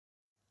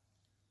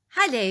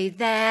Hello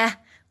there,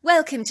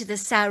 welcome to the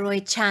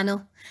Saroy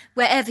channel,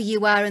 wherever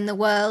you are in the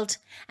world,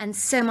 and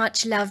so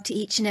much love to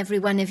each and every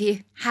one of you.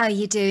 How are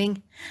you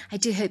doing? I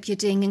do hope you're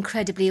doing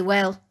incredibly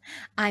well.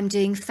 I'm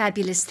doing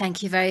fabulous,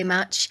 thank you very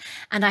much,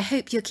 and I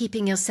hope you're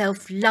keeping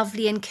yourself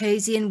lovely and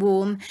cozy and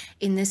warm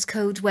in this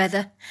cold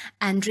weather,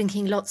 and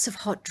drinking lots of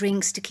hot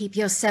drinks to keep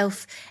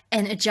yourself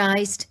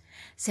energized.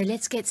 So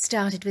let's get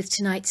started with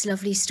tonight's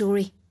lovely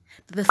story.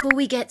 But before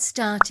we get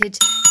started,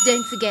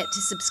 don't forget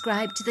to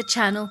subscribe to the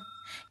channel.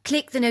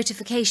 Click the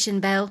notification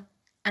bell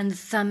and the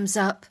thumbs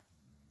up.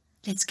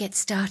 Let's get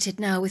started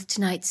now with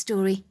tonight's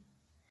story.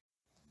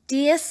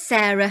 Dear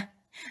Sarah,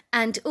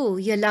 and all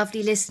your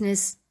lovely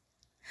listeners,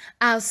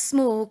 our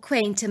small,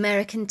 quaint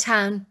American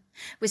town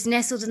was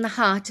nestled in the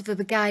heart of a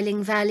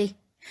beguiling valley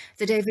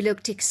that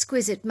overlooked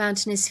exquisite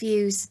mountainous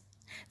views,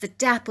 that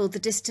dappled the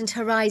distant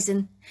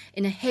horizon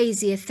in a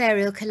hazy,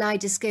 ethereal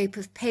kaleidoscope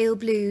of pale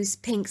blues,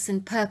 pinks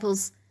and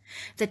purples,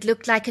 that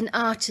looked like an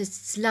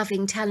artist's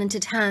loving,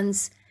 talented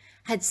hands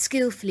had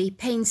skillfully,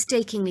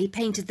 painstakingly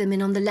painted them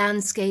in on the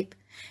landscape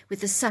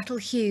with the subtle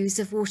hues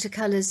of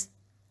watercolours.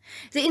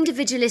 The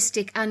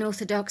individualistic,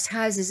 unorthodox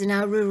houses in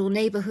our rural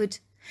neighbourhood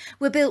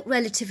were built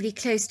relatively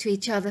close to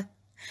each other,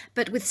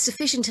 but with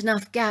sufficient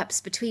enough gaps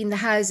between the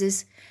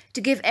houses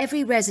to give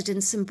every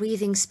resident some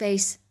breathing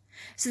space,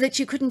 so that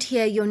you couldn't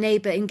hear your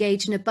neighbour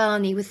engage in a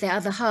barney with their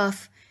other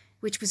half,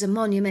 which was a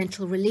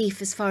monumental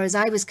relief as far as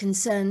I was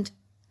concerned.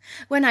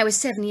 When I was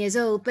 7 years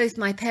old, both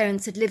my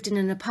parents had lived in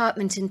an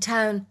apartment in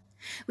town.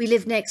 We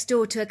lived next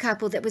door to a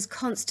couple that was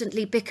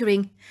constantly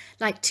bickering,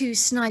 like two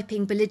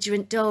sniping,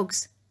 belligerent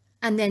dogs,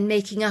 and then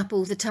making up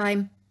all the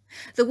time.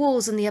 The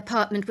walls in the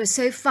apartment were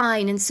so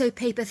fine and so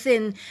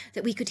paper-thin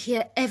that we could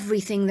hear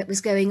everything that was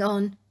going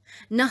on.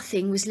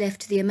 Nothing was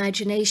left to the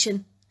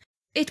imagination.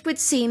 It would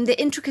seem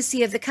the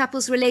intricacy of the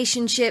couple's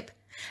relationship,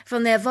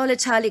 from their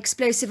volatile,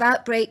 explosive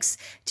outbreaks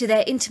to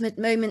their intimate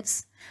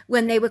moments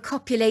when they were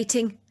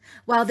copulating,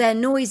 while their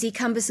noisy,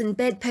 cumbersome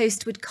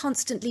bedpost would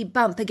constantly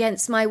bump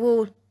against my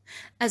wall,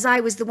 as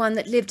I was the one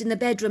that lived in the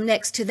bedroom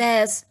next to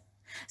theirs.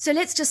 So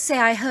let's just say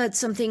I heard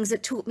some things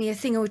that taught me a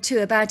thing or two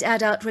about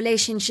adult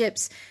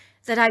relationships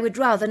that I would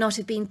rather not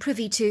have been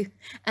privy to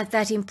at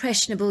that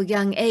impressionable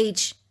young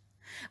age.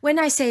 When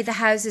I say the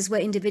houses were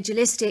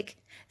individualistic,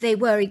 they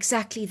were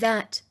exactly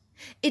that.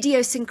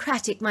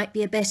 Idiosyncratic might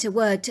be a better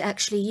word to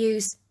actually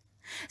use.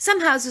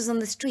 Some houses on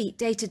the street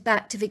dated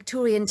back to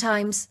Victorian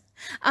times.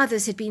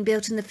 Others had been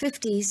built in the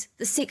 50s,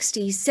 the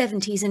 60s,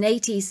 70s and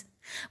 80s,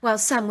 while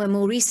some were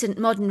more recent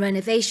modern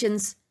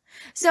renovations.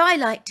 So I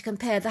like to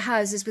compare the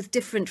houses with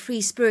different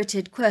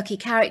free-spirited, quirky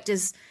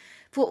characters,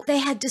 for they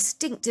had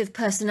distinctive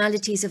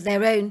personalities of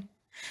their own.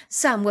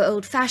 Some were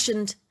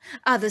old-fashioned,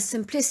 others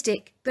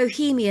simplistic,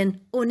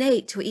 bohemian,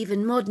 ornate or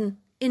even modern,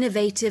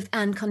 innovative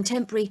and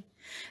contemporary.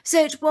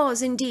 So it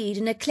was indeed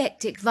an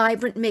eclectic,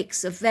 vibrant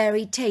mix of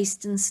varied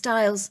tastes and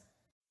styles.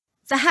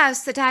 The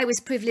house that I was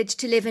privileged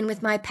to live in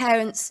with my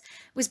parents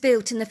was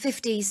built in the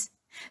 50s.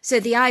 So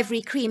the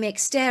ivory cream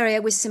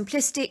exterior was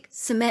simplistic,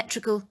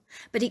 symmetrical,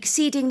 but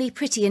exceedingly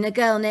pretty in a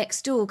girl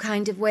next door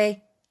kind of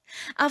way.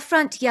 Our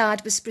front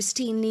yard was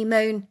pristinely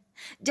mown,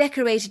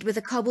 decorated with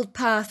a cobbled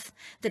path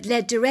that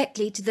led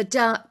directly to the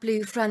dark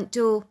blue front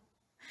door.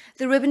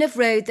 The ribbon of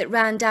road that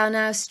ran down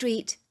our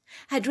street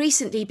had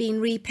recently been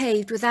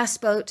repaved with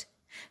asphalt,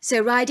 so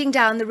riding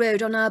down the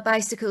road on our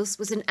bicycles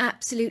was an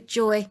absolute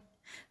joy.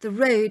 The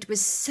road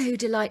was so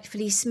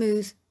delightfully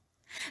smooth.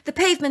 The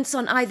pavements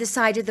on either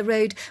side of the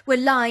road were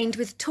lined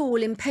with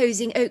tall,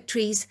 imposing oak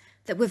trees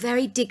that were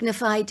very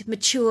dignified,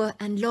 mature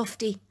and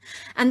lofty,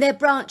 and their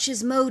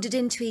branches moulded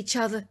into each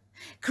other,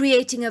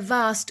 creating a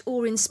vast,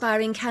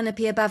 awe-inspiring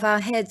canopy above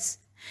our heads,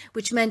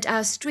 which meant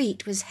our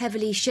street was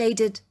heavily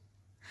shaded.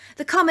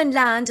 The common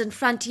land and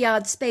front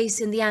yard space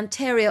in the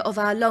anterior of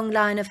our long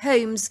line of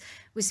homes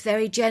was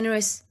very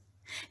generous.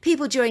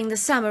 People during the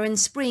summer and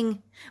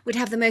spring would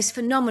have the most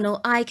phenomenal,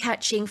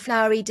 eye-catching,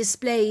 flowery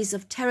displays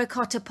of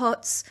terracotta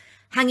pots,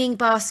 hanging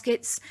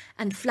baskets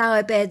and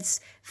flower beds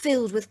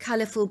filled with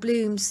colourful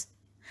blooms.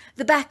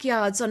 The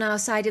backyards on our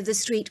side of the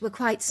street were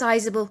quite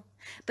sizable,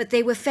 but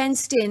they were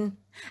fenced in,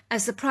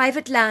 as the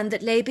private land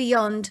that lay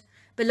beyond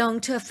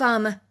belonged to a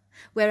farmer,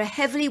 where a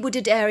heavily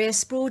wooded area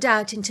sprawled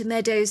out into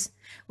meadows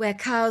where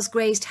cows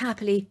grazed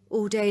happily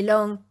all day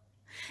long.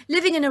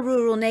 Living in a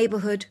rural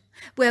neighbourhood,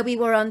 where we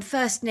were on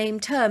first-name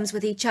terms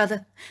with each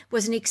other,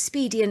 was an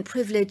expedient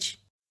privilege.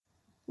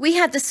 We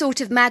had the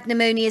sort of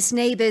magnanimous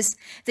neighbours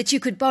that you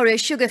could borrow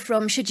sugar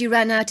from should you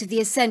run out of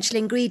the essential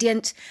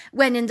ingredient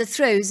when in the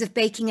throes of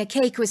baking a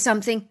cake or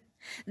something.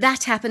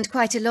 That happened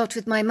quite a lot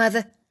with my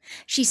mother.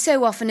 She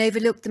so often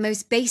overlooked the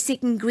most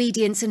basic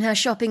ingredients in her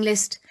shopping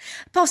list,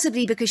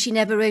 possibly because she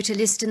never wrote a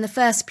list in the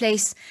first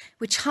place,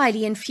 which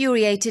highly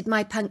infuriated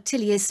my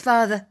punctilious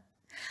father.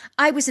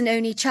 I was an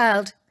only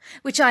child,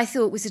 which I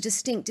thought was a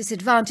distinct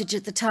disadvantage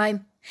at the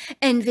time,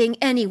 envying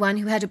anyone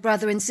who had a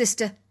brother and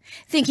sister,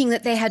 thinking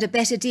that they had a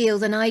better deal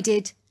than I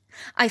did.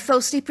 I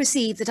falsely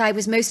perceived that I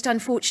was most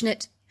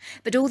unfortunate,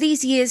 but all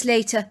these years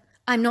later,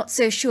 I'm not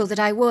so sure that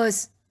I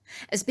was.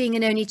 As being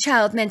an only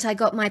child meant I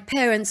got my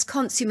parents'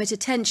 consummate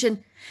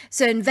attention,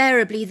 so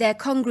invariably their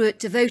congruent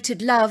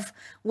devoted love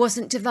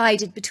wasn't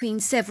divided between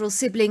several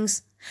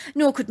siblings,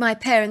 nor could my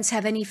parents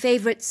have any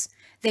favourites.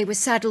 They were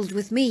saddled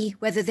with me,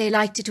 whether they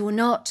liked it or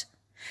not.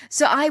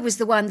 So I was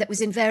the one that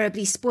was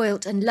invariably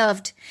spoilt and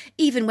loved,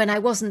 even when I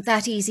wasn't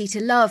that easy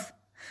to love.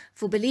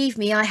 For believe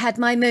me, I had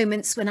my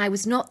moments when I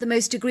was not the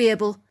most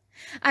agreeable.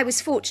 I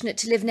was fortunate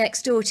to live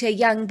next door to a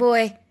young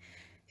boy,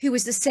 who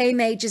was the same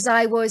age as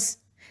I was,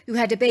 who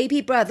had a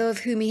baby brother of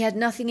whom he had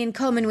nothing in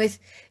common with,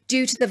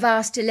 due to the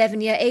vast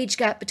 11-year age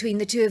gap between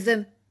the two of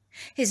them.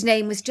 His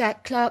name was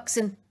Jack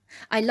Clarkson.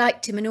 I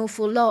liked him an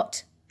awful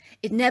lot.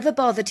 It never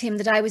bothered him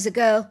that I was a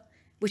girl,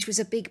 which was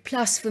a big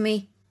plus for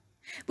me.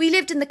 We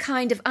lived in the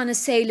kind of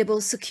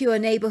unassailable, secure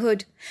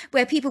neighbourhood,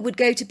 where people would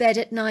go to bed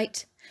at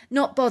night,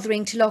 not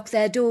bothering to lock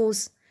their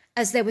doors,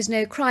 as there was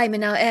no crime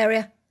in our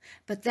area.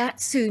 But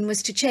that soon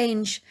was to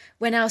change,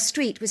 when our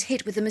street was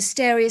hit with a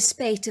mysterious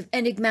spate of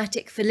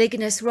enigmatic,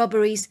 vertiginous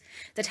robberies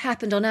that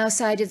happened on our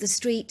side of the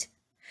street.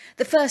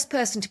 The first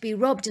person to be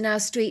robbed in our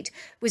street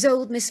was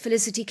old Miss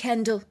Felicity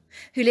Kendall,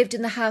 who lived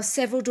in the house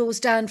several doors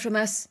down from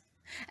us.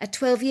 At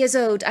 12 years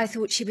old, I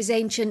thought she was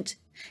ancient.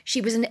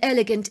 She was an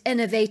elegant,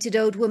 enervated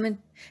old woman,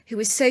 who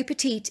was so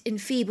petite,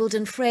 enfeebled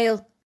and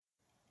frail.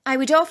 I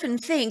would often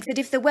think that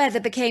if the weather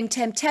became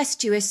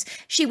tempestuous,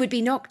 she would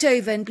be knocked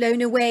over and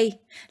blown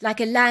away, like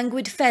a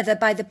languid feather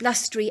by the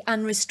blustery,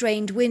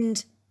 unrestrained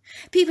wind.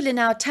 People in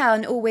our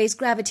town always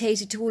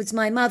gravitated towards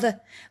my mother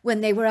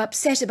when they were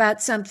upset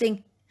about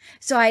something,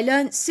 so I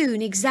learnt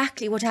soon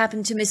exactly what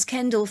happened to Miss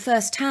Kendall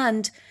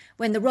first-hand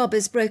when the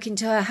robbers broke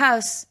into her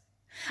house.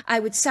 I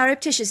would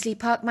surreptitiously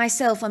park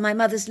myself on my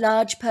mother's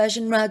large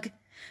Persian rug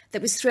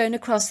that was thrown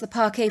across the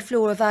parquet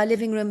floor of our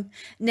living room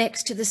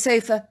next to the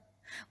sofa,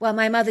 while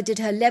my mother did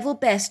her level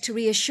best to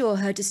reassure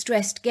her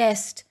distressed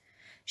guest.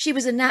 She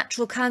was a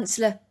natural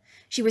counsellor.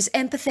 She was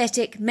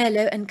empathetic,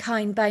 mellow and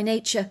kind by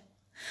nature.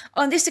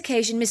 On this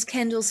occasion Miss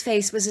Kendall's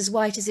face was as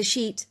white as a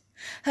sheet,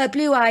 her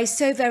blue eyes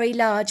so very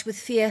large with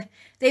fear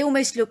they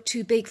almost looked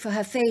too big for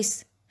her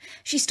face.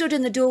 She stood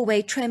in the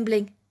doorway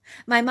trembling.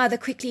 My mother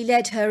quickly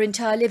led her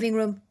into our living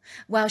room,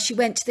 while she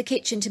went to the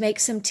kitchen to make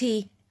some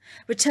tea,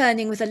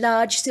 returning with a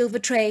large silver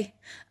tray,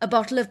 a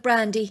bottle of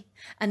brandy,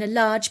 and a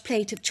large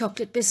plate of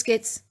chocolate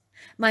biscuits.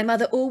 My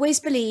mother always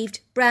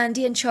believed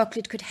brandy and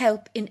chocolate could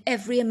help in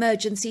every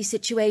emergency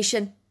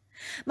situation.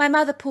 My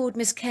mother poured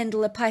Miss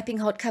Kendall a piping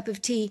hot cup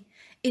of tea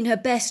in her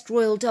best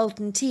Royal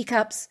Doulton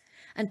teacups,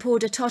 and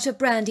poured a tot of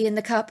brandy in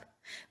the cup,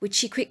 which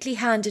she quickly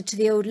handed to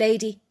the old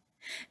lady.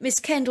 Miss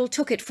Kendall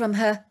took it from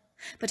her,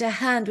 but her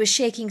hand was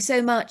shaking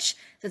so much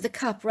that the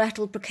cup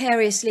rattled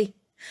precariously.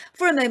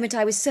 For a moment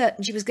I was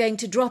certain she was going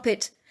to drop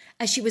it,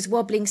 as she was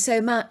wobbling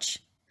so much.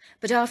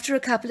 But after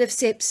a couple of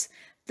sips,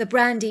 the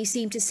brandy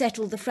seemed to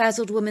settle the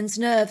frazzled woman's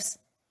nerves.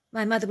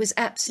 My mother was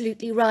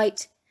absolutely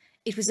right.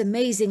 It was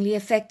amazingly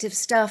effective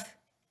stuff.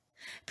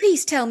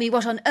 "Please tell me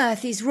what on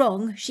earth is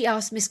wrong," she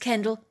asked Miss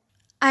Kendall.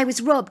 "I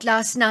was robbed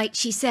last night,"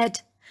 she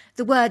said,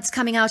 the words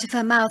coming out of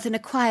her mouth in a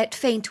quiet,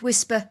 faint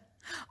whisper,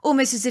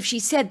 almost as if she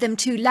said them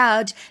too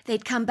loud,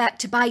 they'd come back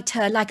to bite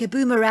her like a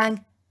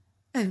boomerang.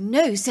 "Oh,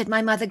 no," said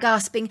my mother,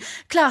 gasping,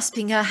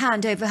 clasping her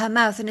hand over her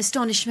mouth in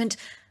astonishment.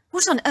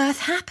 "What on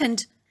earth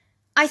happened?"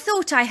 "I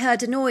thought I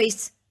heard a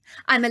noise.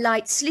 I'm a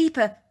light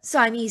sleeper, so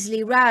I'm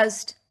easily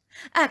roused.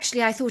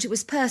 Actually, I thought it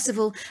was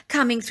Percival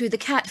coming through the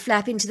cat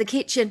flap into the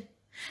kitchen.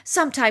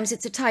 Sometimes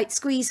it's a tight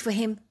squeeze for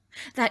him.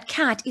 That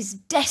cat is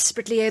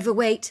desperately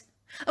overweight.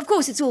 Of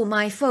course, it's all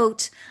my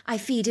fault. I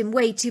feed him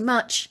way too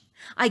much.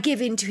 I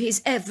give in to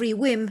his every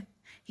whim.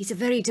 He's a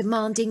very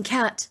demanding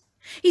cat.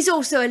 He's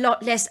also a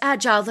lot less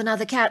agile than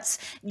other cats,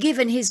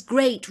 given his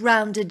great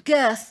rounded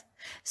girth.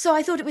 So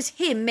I thought it was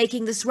him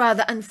making this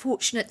rather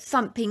unfortunate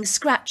thumping,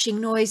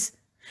 scratching noise.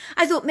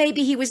 I thought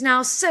maybe he was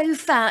now so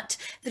fat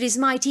that his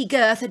mighty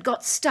girth had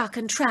got stuck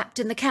and trapped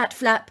in the cat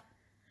flap.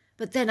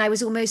 But then I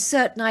was almost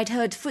certain I'd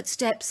heard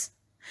footsteps.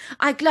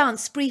 I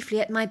glanced briefly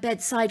at my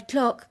bedside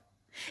clock.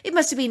 It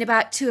must have been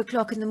about 2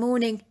 o'clock in the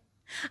morning.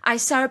 I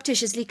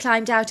surreptitiously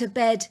climbed out of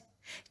bed,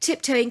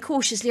 tiptoeing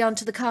cautiously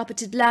onto the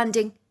carpeted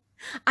landing.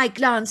 I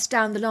glanced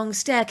down the long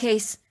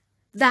staircase.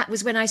 That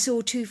was when I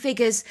saw 2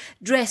 figures,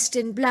 dressed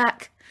in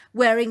black,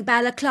 wearing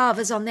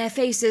balaclavas on their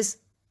faces.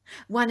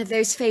 One of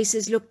those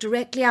faces looked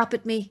directly up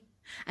at me,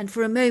 and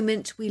for a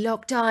moment we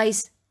locked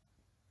eyes.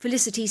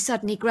 Felicity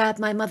suddenly grabbed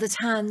my mother's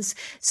hands,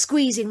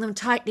 squeezing them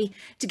tightly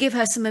to give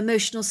her some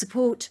emotional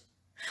support.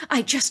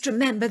 I just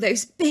remember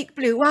those big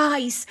blue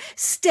eyes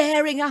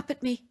staring up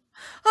at me.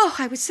 Oh,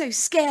 I was so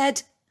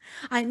scared.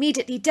 I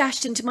immediately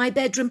dashed into my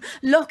bedroom,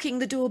 locking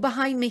the door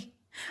behind me.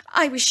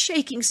 I was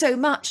shaking so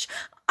much,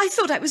 I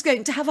thought I was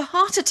going to have a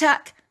heart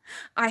attack.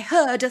 I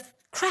heard a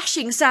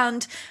crashing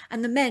sound,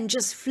 and the men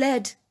just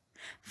fled.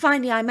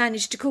 Finally, I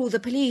managed to call the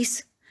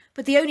police,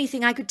 but the only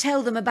thing I could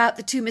tell them about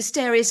the 2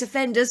 mysterious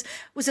offenders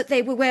was that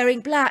they were wearing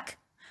black,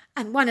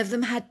 and one of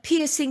them had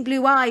piercing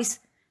blue eyes,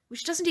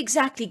 which doesn't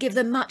exactly give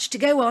them much to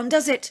go on,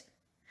 does it?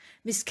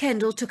 Miss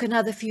Kendall took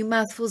another few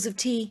mouthfuls of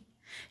tea,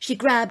 She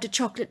grabbed a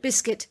chocolate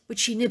biscuit, which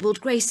she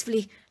nibbled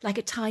gracefully, like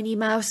a tiny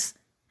mouse.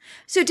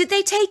 "So did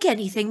they take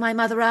anything?" my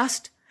mother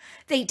asked.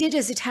 "They did,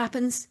 as it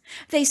happens.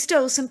 They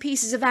stole some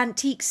pieces of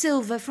antique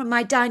silver from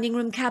my dining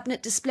room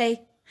cabinet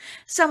display.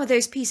 Some of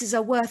those pieces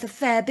are worth a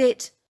fair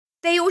bit.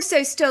 They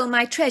also stole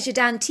my treasured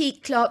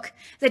antique clock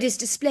that is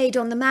displayed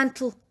on the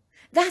mantel.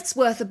 That's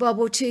worth a bob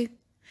or two.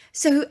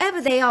 So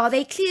whoever they are,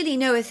 they clearly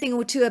know a thing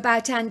or two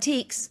about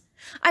antiques.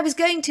 I was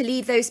going to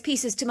leave those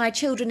pieces to my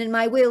children in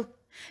my will,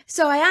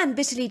 so I am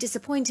bitterly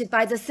disappointed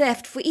by the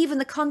theft, for even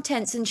the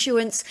contents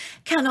insurance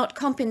cannot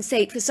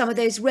compensate for some of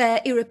those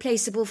rare,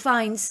 irreplaceable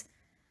finds."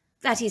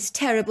 "That is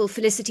terrible,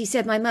 Felicity,"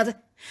 said my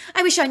mother.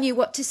 "I wish I knew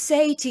what to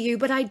say to you,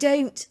 but I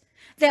don't.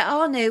 There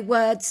are no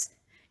words.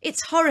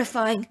 It's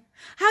horrifying.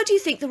 How do you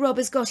think the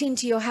robbers got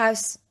into your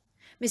house?"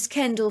 Miss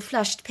Kendall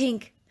flushed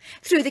pink.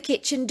 "Through the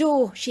kitchen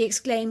door," she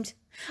exclaimed.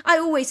 "I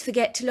always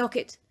forget to lock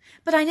it,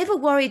 but I never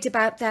worried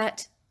about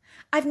that.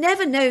 I've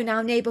never known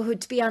our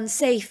neighbourhood to be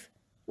unsafe."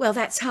 "Well,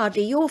 that's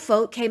hardly your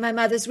fault," came my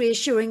mother's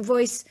reassuring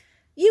voice.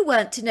 "You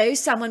weren't to know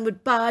someone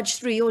would barge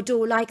through your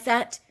door like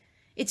that.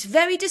 It's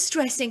very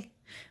distressing.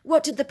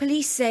 What did the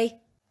police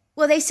say?"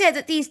 "Well, they said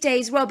that these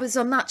days robbers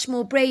are much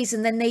more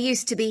brazen than they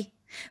used to be,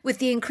 with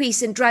the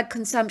increase in drug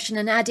consumption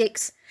and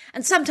addicts.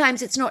 And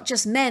sometimes it's not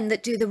just men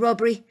that do the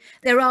robbery.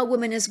 There are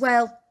women as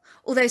well,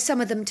 although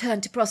some of them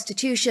turn to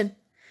prostitution.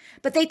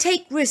 But they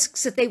take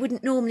risks that they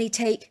wouldn't normally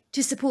take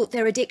to support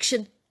their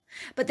addiction.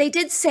 But they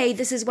did say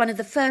this is one of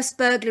the first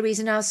burglaries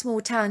in our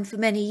small town for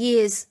many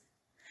years."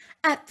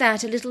 At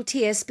that, a little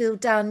tear spilled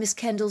down Miss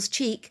Kendall's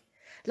cheek,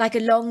 like a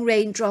long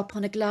raindrop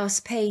on a glass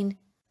pane.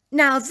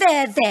 "Now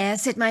there,"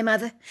 said my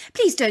mother.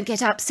 "Please don't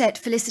get upset,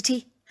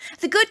 Felicity.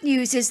 The good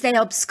news is they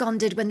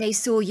absconded when they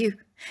saw you.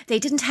 They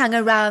didn't hang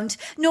around,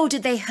 nor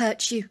did they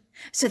hurt you.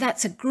 So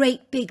that's a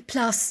great big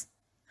plus."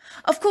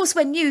 Of course,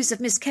 when news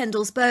of Miss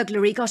Kendall's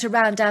burglary got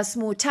around our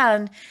small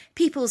town,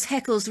 people's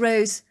heckles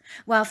rose,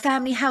 while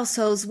family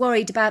households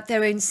worried about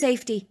their own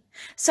safety.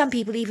 Some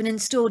people even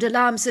installed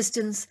alarm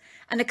systems,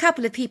 and a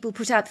couple of people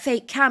put up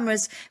fake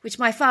cameras, which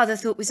my father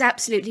thought was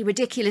absolutely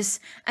ridiculous,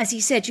 as he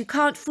said you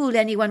can't fool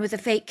anyone with a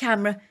fake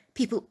camera.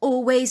 People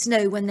always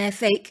know when they're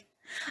fake.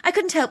 I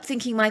couldn't help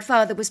thinking my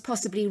father was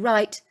possibly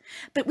right,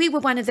 but we were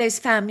one of those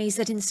families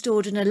that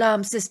installed an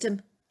alarm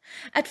system.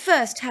 At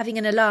first, having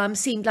an alarm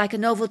seemed like a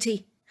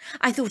novelty.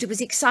 I thought it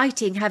was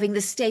exciting having the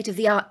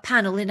state-of-the-art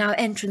panel in our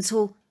entrance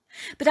hall,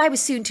 but I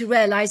was soon to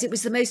realise it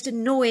was the most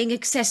annoying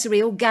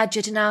accessory or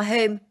gadget in our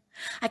home.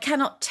 I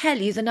cannot tell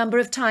you the number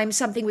of times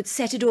something would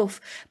set it off,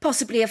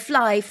 possibly a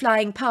fly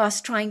flying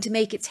past trying to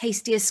make its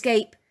hasty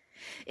escape.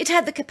 It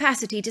had the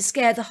capacity to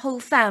scare the whole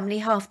family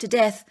half to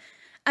death.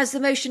 As the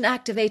motion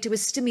activator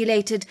was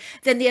stimulated,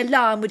 then the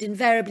alarm would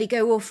invariably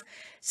go off,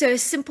 so a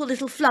simple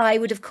little fly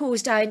would have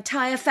caused our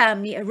entire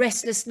family a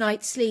restless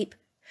night's sleep.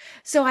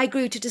 So I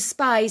grew to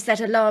despise that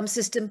alarm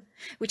system,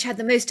 which had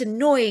the most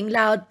annoying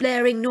loud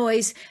blaring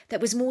noise that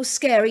was more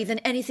scary than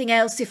anything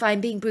else, if I'm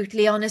being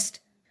brutally honest.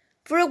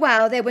 For a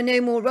while there were no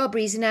more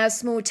robberies in our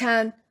small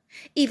town.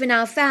 Even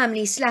our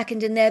family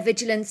slackened in their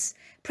vigilance,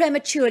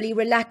 prematurely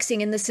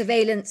relaxing in the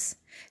surveillance.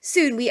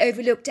 Soon we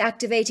overlooked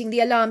activating the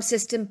alarm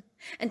system,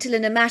 until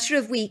in a matter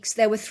of weeks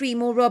there were 3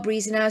 more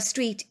robberies in our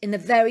street in the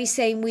very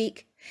same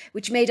week,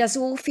 which made us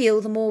all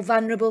feel the more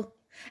vulnerable.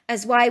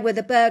 As why were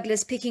the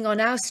burglars picking on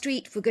our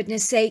street, for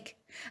goodness sake,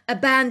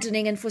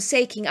 abandoning and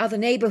forsaking other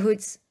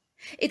neighbourhoods?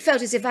 It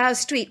felt as if our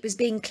street was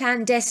being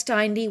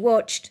clandestinely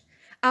watched,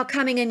 our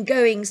coming and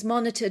goings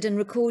monitored and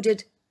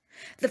recorded.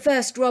 The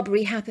first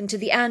robbery happened to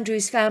the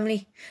Andrews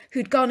family,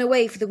 who'd gone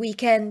away for the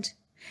weekend.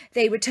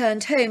 They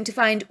returned home to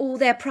find all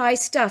their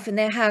prized stuff in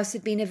their house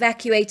had been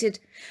evacuated,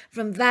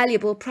 from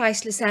valuable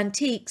priceless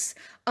antiques,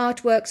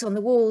 artworks on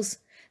the walls,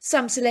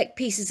 some select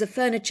pieces of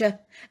furniture,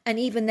 and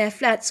even their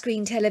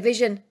flat-screen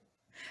television.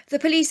 The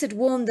police had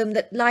warned them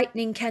that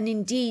lightning can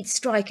indeed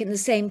strike in the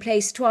same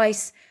place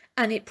twice,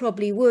 and it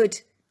probably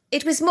would.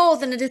 It was more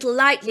than a little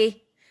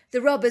likely.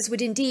 The robbers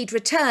would indeed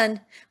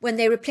return when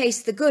they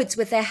replaced the goods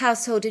with their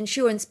household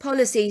insurance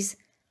policies,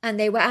 and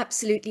they were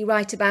absolutely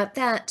right about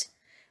that,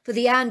 for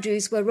the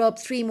Andrews were robbed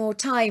 3 more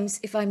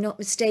times, if I'm not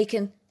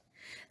mistaken.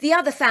 The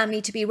other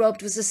family to be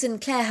robbed was the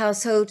Sinclair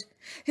household,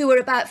 who were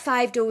about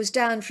 5 doors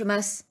down from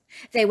us.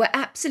 They were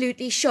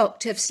absolutely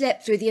shocked to have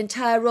slept through the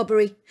entire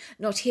robbery,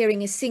 not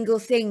hearing a single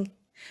thing,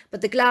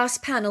 but the glass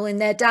panel in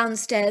their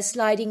downstairs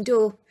sliding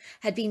door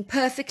had been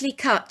perfectly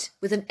cut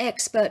with an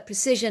expert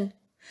precision.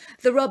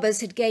 The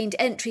robbers had gained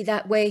entry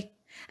that way,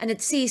 and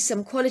had seized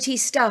some quality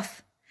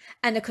stuff,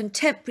 and a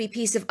contemporary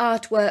piece of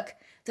artwork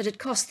that had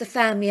cost the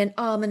family an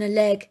arm and a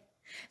leg.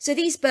 So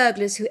these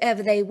burglars,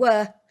 whoever they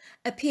were,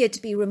 appeared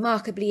to be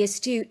remarkably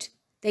astute.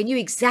 They knew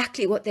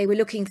exactly what they were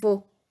looking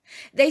for.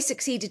 They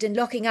succeeded in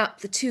locking up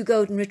the 2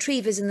 golden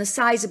retrievers in the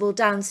sizable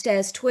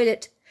downstairs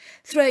toilet,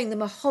 throwing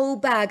them a whole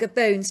bag of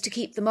bones to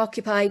keep them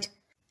occupied.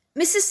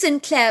 Mrs.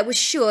 Sinclair was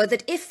sure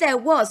that if there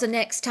was a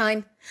next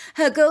time,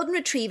 her golden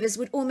retrievers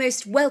would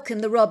almost welcome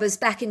the robbers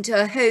back into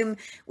her home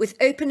with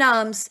open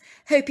arms,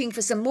 hoping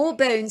for some more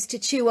bones to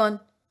chew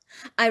on.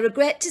 I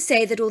regret to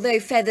say that although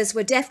feathers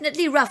were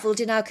definitely ruffled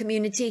in our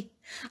community,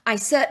 I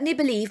certainly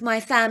believe my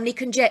family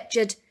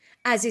conjectured,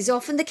 as is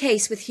often the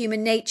case with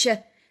human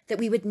nature, that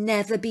we would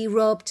never be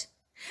robbed.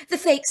 The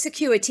fake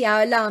security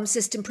our alarm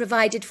system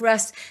provided for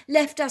us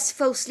left us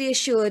falsely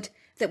assured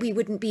that we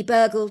wouldn't be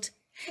burgled.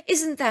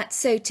 Isn't that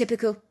so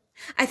typical?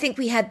 I think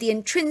we had the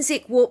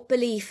intrinsic warped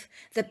belief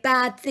that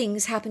bad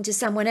things happen to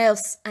someone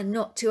else and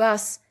not to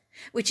us,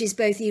 which is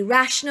both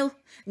irrational,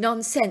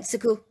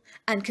 nonsensical,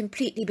 and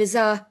completely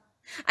bizarre.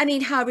 I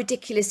mean, how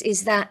ridiculous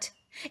is that?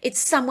 It's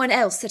someone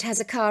else that has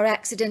a car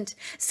accident,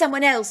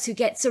 someone else who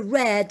gets a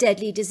rare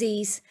deadly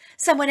disease,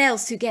 someone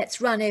else who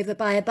gets run over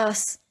by a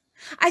bus.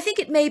 I think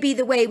it may be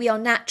the way we are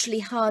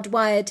naturally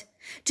hardwired,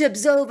 to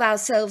absolve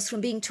ourselves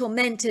from being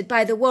tormented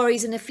by the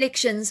worries and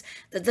afflictions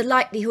that the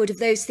likelihood of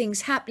those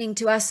things happening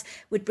to us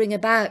would bring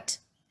about.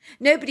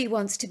 Nobody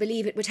wants to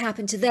believe it would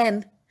happen to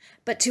them,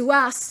 but to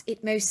us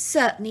it most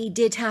certainly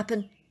did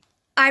happen.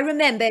 I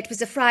remember it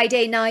was a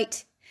Friday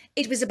night.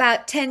 It was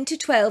about 10 to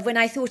 12 when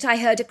I thought I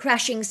heard a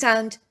crashing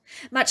sound.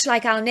 Much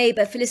like our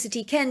neighbour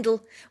Felicity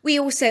Kendall, we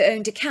also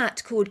owned a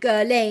cat called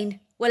Gurlane.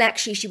 Well,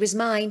 actually, she was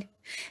mine.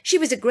 She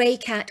was a grey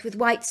cat with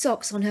white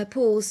socks on her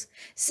paws,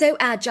 so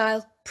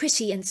agile,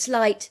 pretty and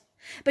slight.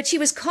 But she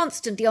was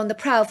constantly on the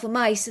prowl for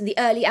mice in the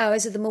early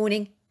hours of the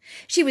morning.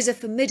 She was a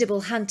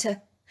formidable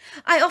hunter.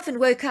 I often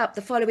woke up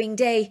the following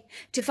day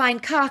to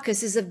find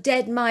carcasses of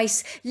dead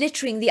mice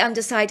littering the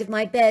underside of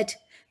my bed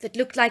that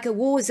looked like a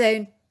war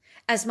zone,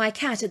 as my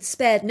cat had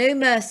spared no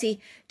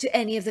mercy to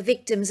any of the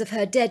victims of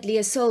her deadly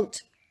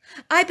assault.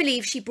 I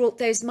believe she brought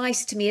those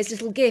mice to me as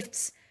little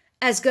gifts,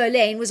 as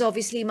Gurlane was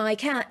obviously my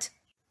cat.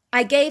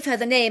 I gave her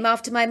the name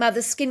after my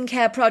mother's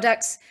skincare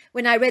products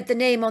when I read the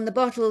name on the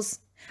bottles.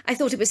 I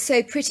thought it was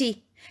so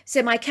pretty,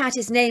 so my cat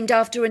is named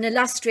after an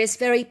illustrious,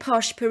 very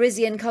posh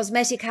Parisian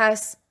cosmetic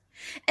house.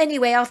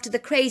 Anyway, after the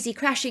crazy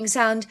crashing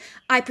sound,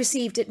 I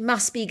perceived it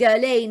must be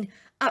Gurlane,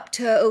 up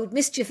to her old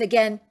mischief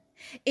again.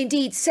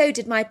 Indeed, so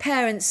did my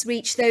parents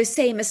reach those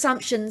same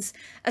assumptions,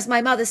 as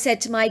my mother said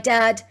to my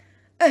dad,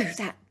 "Oh,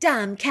 that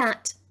damn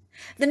cat."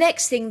 The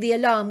next thing, the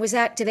alarm was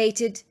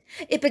activated.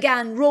 It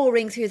began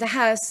roaring through the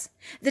house.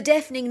 The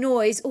deafening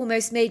noise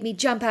almost made me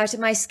jump out of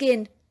my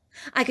skin.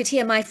 I could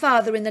hear my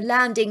father in the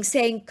landing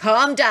saying,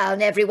 "Calm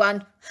down,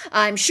 everyone.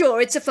 I'm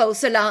sure it's a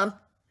false alarm.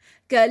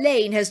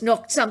 Gurlane has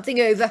knocked something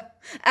over,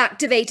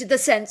 activated the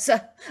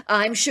sensor.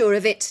 I'm sure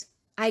of it."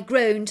 I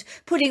groaned,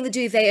 pulling the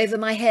duvet over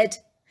my head.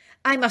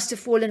 I must have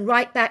fallen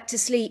right back to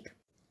sleep.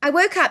 I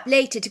woke up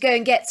later to go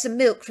and get some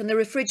milk from the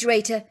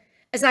refrigerator,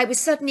 as I was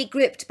suddenly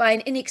gripped by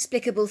an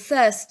inexplicable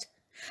thirst.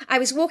 I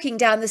was walking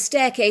down the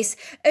staircase,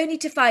 only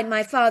to find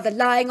my father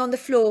lying on the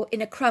floor in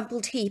a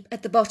crumpled heap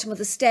at the bottom of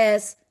the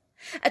stairs.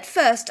 At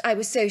first I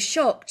was so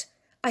shocked,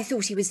 I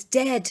thought he was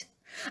dead.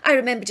 I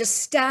remember just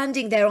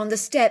standing there on the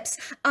steps,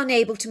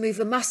 unable to move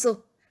a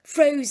muscle,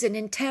 frozen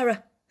in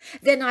terror.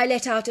 Then I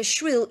let out a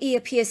shrill,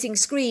 ear-piercing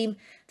scream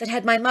that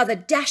had my mother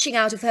dashing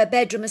out of her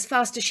bedroom as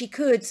fast as she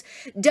could,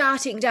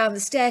 darting down the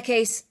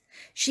staircase.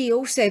 She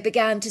also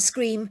began to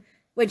scream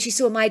when she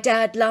saw my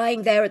dad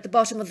lying there at the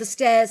bottom of the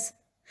stairs.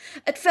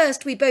 At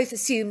first we both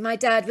assumed my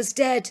dad was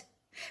dead,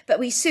 but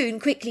we soon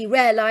quickly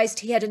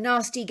realised he had a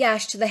nasty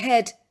gash to the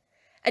head,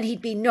 and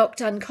he'd been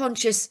knocked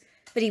unconscious,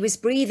 but he was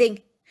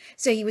breathing,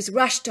 so he was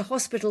rushed to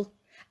hospital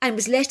and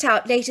was let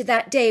out later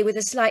that day with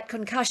a slight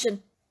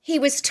concussion. He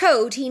was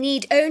told he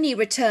need only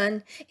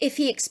return if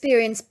he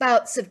experienced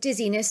bouts of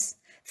dizziness,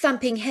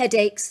 thumping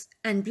headaches,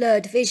 and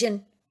blurred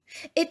vision.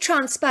 It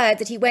transpired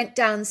that he went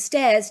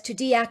downstairs to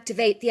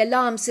deactivate the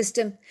alarm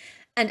system,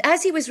 and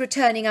as he was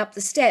returning up the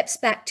steps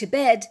back to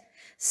bed,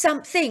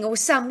 something or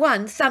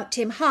someone thumped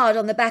him hard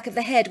on the back of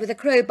the head with a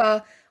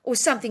crowbar, or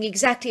something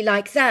exactly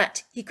like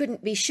that. He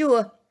couldn't be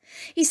sure.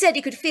 He said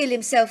he could feel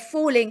himself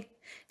falling.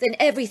 Then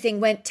everything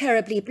went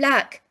terribly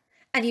black,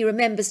 and he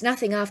remembers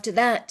nothing after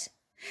that.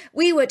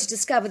 We were to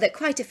discover that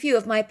quite a few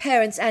of my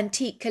parents'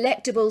 antique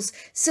collectibles,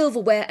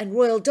 silverware and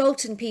Royal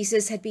Doulton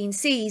pieces had been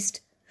seized.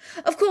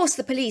 Of course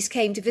the police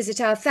came to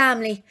visit our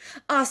family,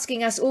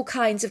 asking us all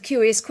kinds of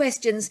curious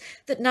questions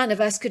that none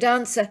of us could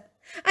answer.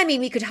 I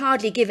mean, we could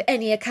hardly give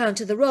any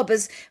account of the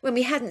robbers when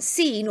we hadn't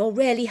seen or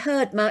rarely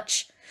heard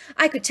much.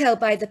 I could tell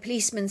by the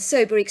policeman's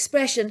sober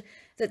expression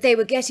that they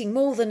were getting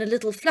more than a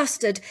little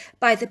flustered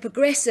by the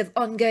progressive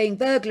ongoing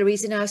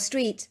burglaries in our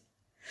street.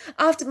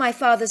 After my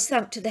father's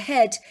thump to the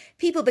head,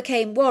 people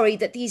became worried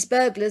that these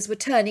burglars were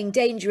turning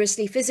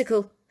dangerously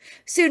physical.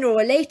 Sooner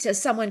or later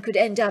someone could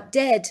end up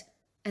dead,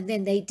 and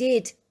then they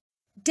did.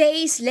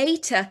 Days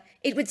later,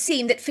 it would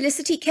seem that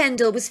Felicity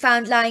Kendall was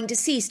found lying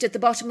deceased at the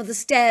bottom of the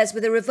stairs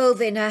with a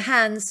revolver in her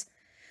hands.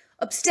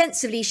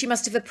 Ostensibly, she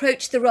must have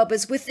approached the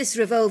robbers with this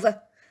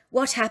revolver.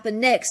 What happened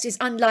next is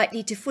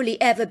unlikely to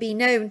fully ever be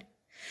known.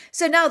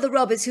 So now the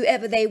robbers,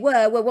 whoever they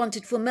were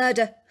wanted for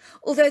murder,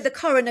 although the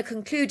coroner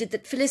concluded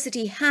that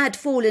Felicity had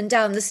fallen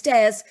down the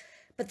stairs,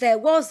 but there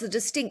was the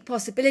distinct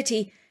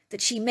possibility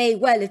that she may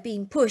well have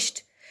been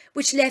pushed,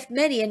 which left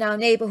many in our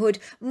neighbourhood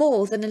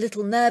more than a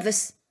little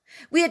nervous.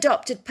 We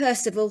adopted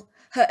Percival,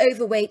 her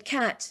overweight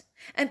cat,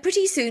 And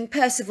pretty soon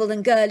Percival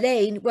and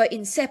Gurlane were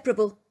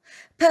inseparable.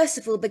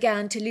 Percival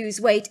began to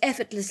lose weight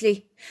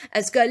effortlessly,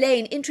 as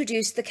Gurlane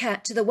introduced the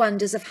cat to the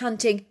wonders of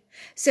hunting,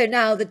 so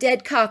now the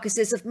dead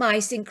carcasses of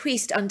mice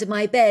increased under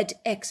my bed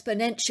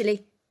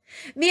exponentially.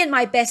 Me and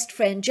my best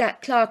friend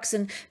Jack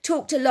Clarkson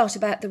talked a lot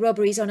about the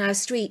robberies on our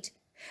street.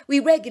 We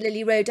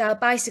regularly rode our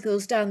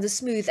bicycles down the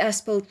smooth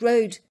asphalt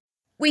road.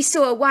 We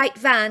saw a white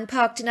van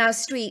parked in our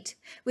street,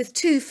 with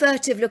two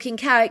furtive-looking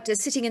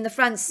characters sitting in the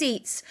front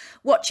seats,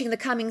 watching the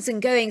comings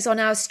and goings on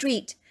our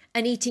street,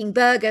 and eating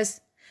burgers.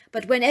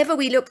 But whenever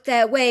we looked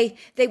their way,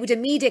 they would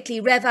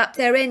immediately rev up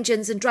their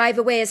engines and drive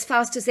away as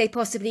fast as they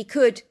possibly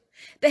could,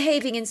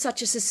 behaving in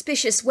such a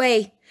suspicious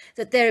way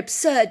that their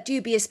absurd,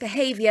 dubious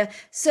behaviour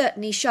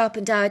certainly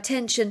sharpened our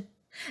attention.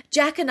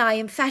 Jack and I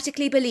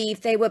emphatically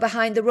believed they were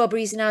behind the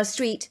robberies in our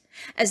street,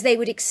 as they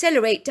would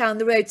accelerate down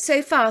the road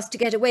so fast to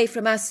get away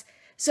from us,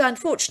 so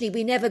unfortunately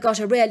we never got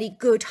a really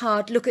good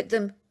hard look at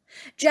them.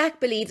 Jack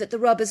believed that the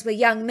robbers were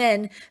young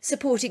men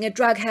supporting a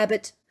drug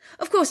habit.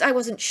 Of course I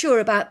wasn't sure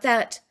about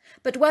that,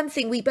 but one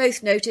thing we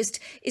both noticed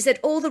is that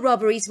all the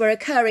robberies were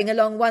occurring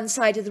along one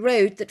side of the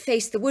road that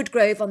faced the wood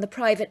grove on the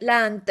private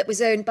land that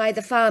was owned by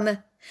the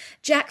farmer.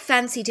 Jack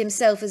fancied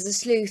himself as a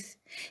sleuth.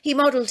 He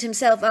modelled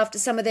himself after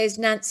some of those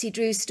Nancy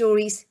Drew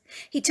stories.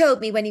 He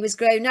told me when he was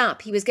grown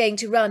up he was going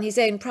to run his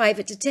own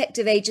private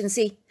detective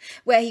agency,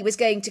 where he was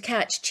going to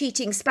catch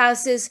cheating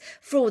spouses,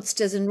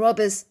 fraudsters and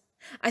robbers.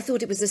 I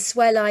thought it was a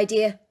swell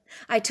idea.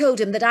 I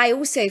told him that I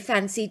also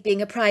fancied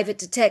being a private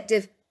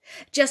detective.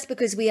 Just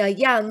because we are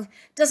young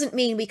doesn't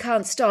mean we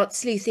can't start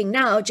sleuthing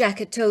now, Jack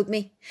had told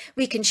me.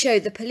 We can show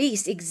the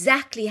police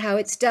exactly how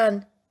it's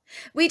done.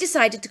 We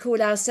decided to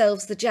call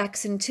ourselves the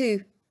Jackson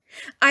 2.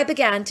 I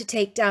began to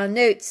take down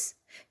notes.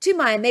 To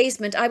my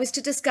amazement, I was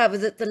to discover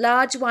that the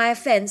large wire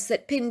fence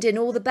that pinned in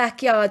all the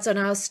backyards on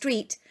our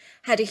street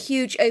had a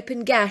huge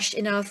open gash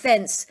in our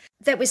fence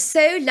that was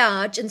so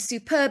large and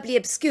superbly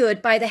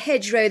obscured by the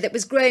hedgerow that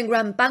was growing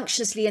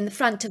rambunctiously in the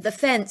front of the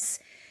fence.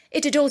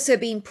 It had also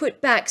been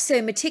put back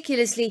so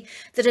meticulously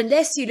that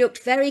unless you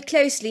looked very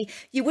closely,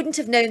 you wouldn't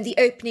have known the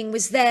opening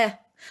was there.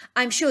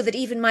 I'm sure that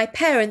even my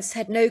parents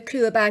had no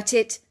clue about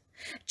it.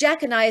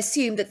 Jack and I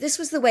assumed that this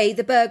was the way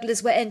the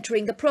burglars were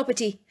entering the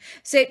property,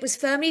 so it was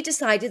firmly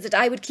decided that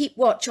I would keep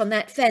watch on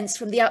that fence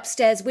from the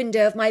upstairs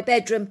window of my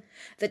bedroom,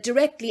 that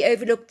directly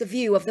overlooked the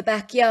view of the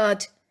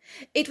backyard.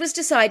 It was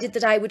decided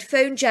that I would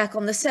phone Jack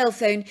on the cell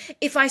phone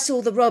if I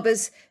saw the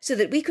robbers, so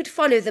that we could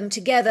follow them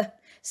together,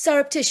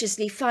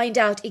 surreptitiously find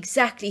out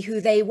exactly who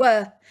they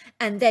were,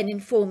 and then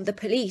inform the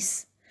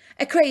police.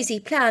 A crazy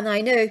plan, I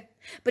know,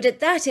 but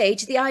at that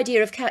age the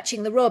idea of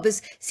catching the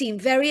robbers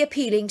seemed very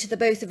appealing to the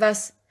both of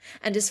us.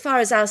 And as far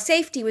as our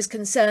safety was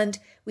concerned,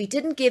 we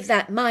didn't give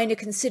that minor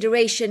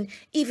consideration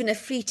even a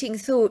fleeting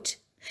thought.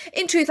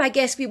 In truth, I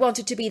guess we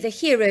wanted to be the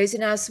heroes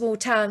in our small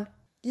town.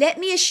 Let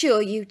me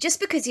assure you, just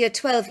because you're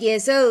 12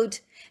 years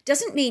old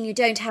doesn't mean you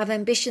don't have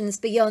ambitions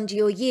beyond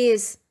your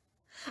years.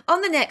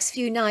 On the next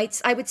few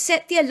nights, I would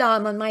set the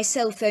alarm on my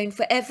cell phone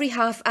for every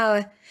half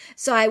hour,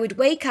 so I would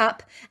wake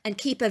up and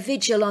keep a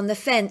vigil on the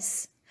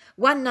fence.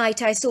 One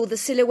night I saw the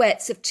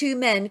silhouettes of two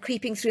men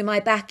creeping through my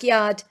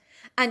backyard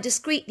and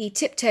discreetly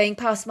tiptoeing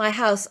past my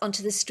house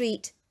onto the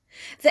street.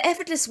 The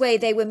effortless way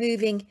they were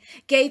moving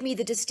gave me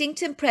the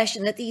distinct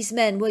impression that these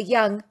men were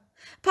young,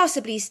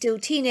 possibly still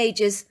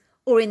teenagers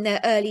or in their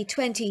early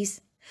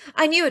 20s.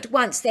 I knew at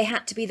once they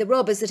had to be the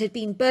robbers that had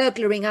been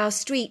burglaring our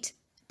street.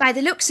 By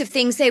the looks of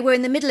things, they were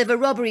in the middle of a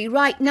robbery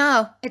right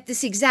now, at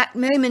this exact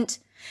moment,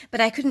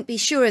 but I couldn't be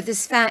sure of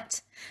this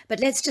fact. But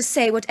let's just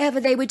say whatever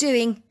they were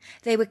doing,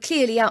 they were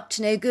clearly up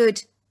to no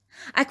good.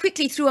 I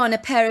quickly threw on a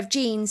pair of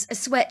jeans, a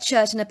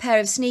sweatshirt and a pair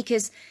of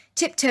sneakers,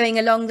 tiptoeing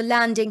along the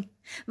landing.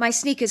 My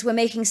sneakers were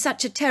making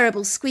such a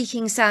terrible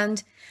squeaking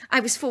sound. I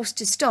was forced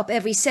to stop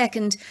every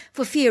second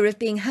for fear of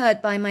being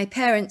heard by my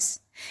parents.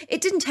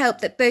 It didn't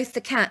help that both the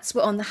cats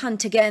were on the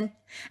hunt again,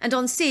 and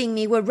on seeing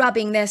me were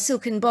rubbing their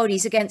silken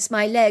bodies against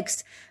my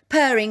legs,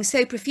 purring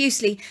so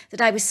profusely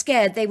that I was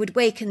scared they would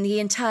waken the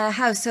entire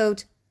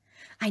household.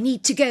 "I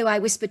need to go," I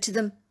whispered to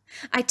them.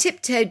 I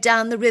tiptoed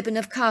down the ribbon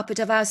of carpet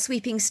of our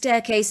sweeping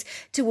staircase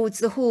towards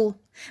the hall,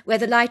 where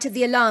the light of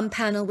the alarm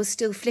panel was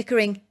still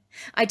flickering.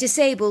 I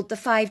disabled the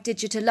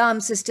 5-digit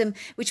alarm system,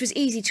 which was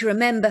easy to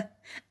remember,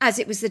 as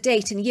it was the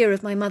date and year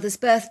of my mother's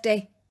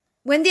birthday.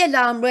 When the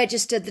alarm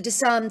registered the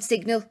disarmed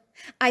signal,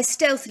 I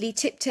stealthily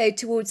tiptoed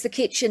towards the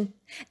kitchen,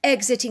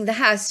 exiting the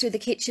house through the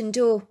kitchen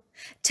door,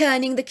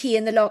 turning the key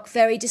in the lock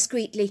very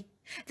discreetly.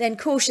 Then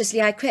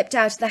cautiously I crept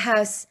out of the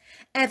house,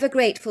 ever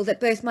grateful that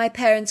both my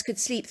parents could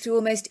sleep through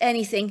almost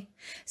anything,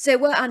 so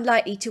were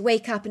unlikely to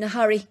wake up in a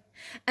hurry,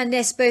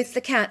 unless both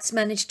the cats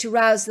managed to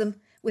rouse them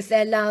with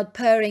their loud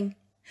purring.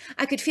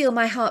 I could feel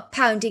my heart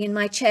pounding in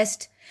my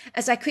chest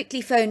as I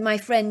quickly phoned my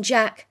friend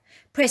Jack,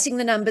 pressing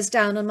the numbers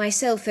down on my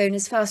cell phone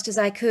as fast as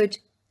I could.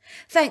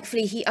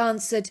 Thankfully he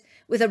answered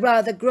with a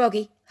rather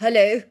groggy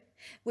 "hello,"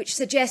 which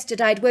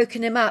suggested I'd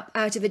woken him up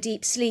out of a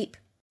deep sleep.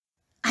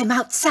 "I'm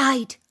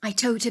outside," I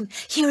told him,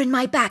 "here in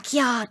my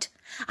backyard.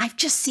 I've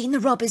just seen the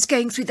robbers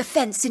going through the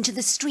fence into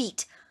the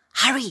street.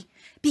 Hurry!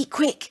 Be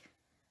quick!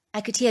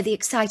 I could hear the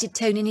excited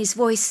tone in his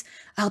voice.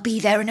 I'll be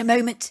there in a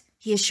moment,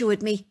 he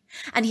assured me,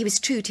 and he was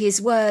true to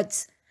his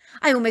words.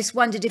 I almost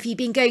wondered if he'd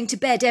been going to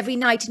bed every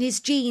night in his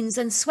jeans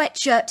and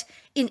sweatshirt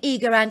in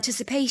eager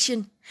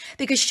anticipation,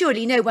 because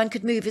surely no one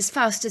could move as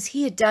fast as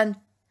he had done.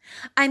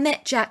 I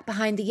met Jack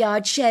behind the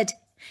yard shed.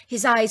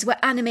 His eyes were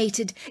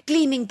animated,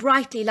 gleaming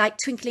brightly like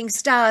twinkling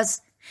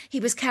stars. He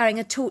was carrying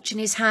a torch in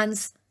his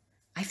hands.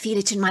 I feel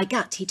it in my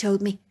gut, he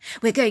told me.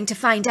 We're going to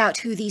find out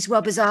who these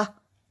robbers are.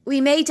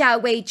 We made our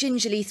way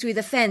gingerly through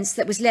the fence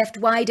that was left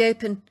wide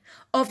open.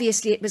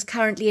 Obviously it was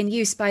currently in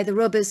use by the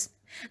robbers.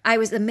 I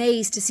was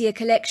amazed to see a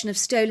collection of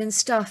stolen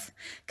stuff,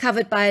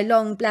 covered by a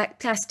long black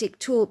plastic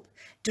tarp,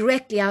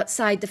 directly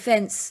outside the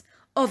fence,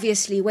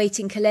 obviously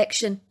waiting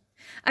collection.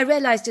 I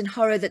realised in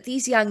horror that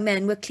these young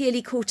men were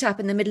clearly caught up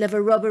in the middle of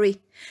a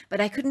robbery,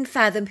 but I couldn't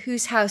fathom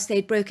whose house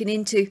they'd broken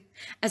into,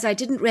 as I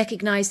didn't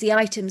recognise the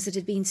items that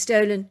had been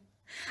stolen.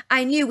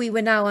 I knew we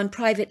were now on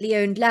privately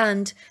owned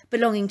land,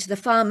 belonging to the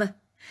farmer,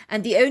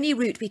 and the only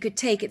route we could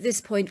take at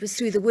this point was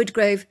through the wood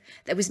grove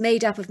that was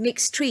made up of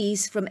mixed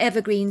trees, from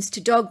evergreens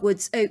to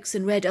dogwoods, oaks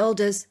and red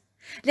alders.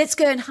 Let's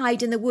go and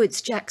hide in the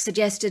woods, Jack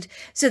suggested,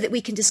 so that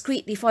we can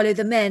discreetly follow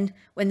the men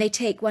when they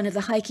take one of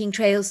the hiking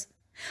trails.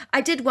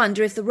 I did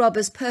wonder if the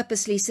robbers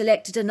purposely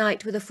selected a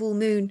night with a full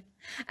moon,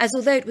 as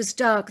although it was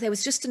dark there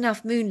was just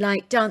enough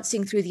moonlight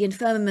dancing through the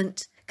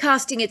firmament,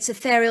 casting its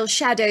ethereal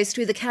shadows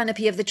through the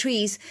canopy of the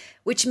trees,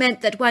 which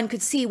meant that one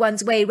could see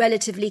one's way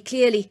relatively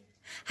clearly.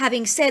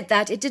 Having said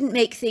that, it didn't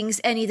make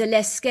things any the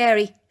less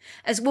scary,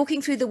 as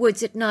walking through the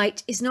woods at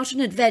night is not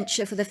an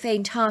adventure for the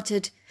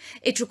faint-hearted.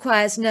 It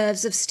requires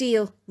nerves of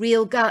steel,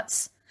 real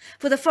guts,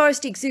 for the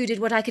forest exuded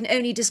what I can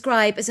only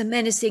describe as a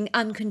menacing,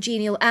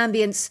 uncongenial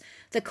ambience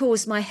that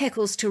caused my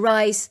hackles to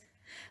rise.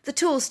 The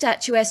tall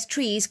statuesque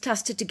trees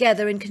clustered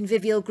together in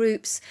convivial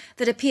groups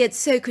that appeared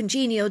so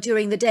congenial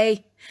during the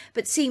day,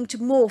 but seemed to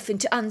morph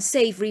into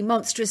unsavoury,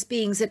 monstrous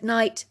beings at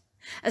night,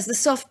 as the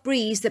soft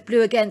breeze that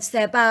blew against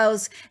their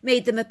boughs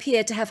made them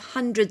appear to have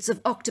hundreds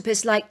of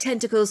octopus-like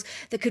tentacles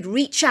that could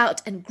reach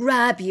out and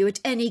grab you at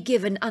any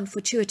given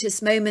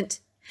unfortuitous moment.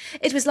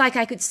 It was like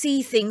I could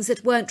see things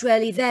that weren't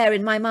really there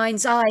in my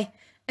mind's eye,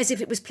 as if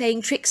it was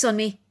playing tricks on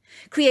me,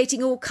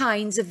 creating all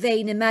kinds of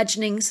vain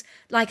imaginings,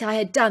 like I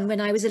had done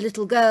when I was a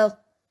little girl.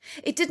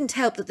 It didn't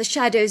help that the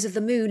shadows of the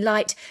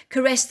moonlight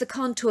caressed the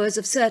contours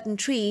of certain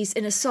trees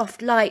in a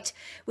soft light,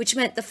 which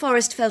meant the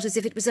forest felt as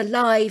if it was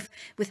alive,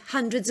 with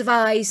hundreds of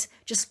eyes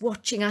just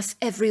watching us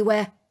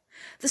everywhere.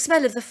 The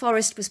smell of the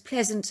forest was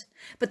pleasant,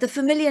 but the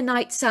familiar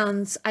night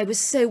sounds I was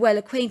so well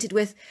acquainted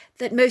with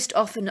that most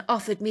often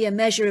offered me a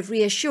measure of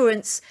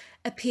reassurance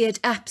appeared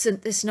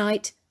absent this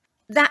night.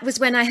 That was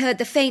when I heard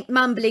the faint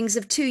mumblings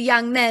of two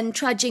young men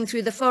trudging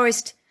through the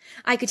forest.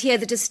 I could hear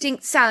the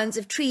distinct sounds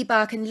of tree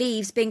bark and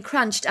leaves being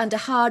crunched under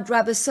hard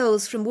rubber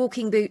soles from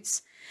walking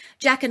boots.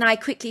 Jack and I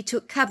quickly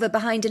took cover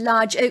behind a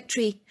large oak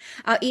tree,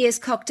 our ears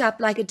cocked up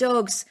like a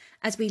dog's,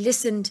 as we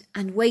listened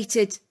and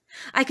waited.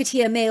 I could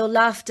hear male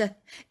laughter.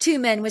 Two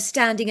men were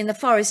standing in the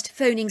forest,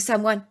 phoning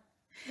someone.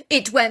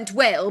 "It went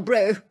well,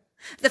 bro.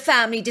 The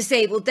family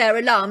disabled their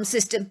alarm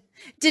system.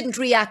 Didn't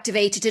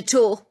reactivate it at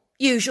all.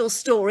 Usual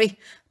story.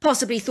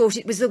 Possibly thought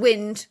it was the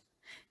wind.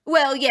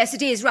 Well, yes,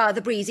 it is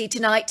rather breezy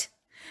tonight.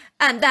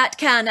 And that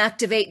can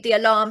activate the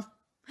alarm.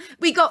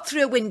 We got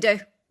through a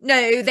window.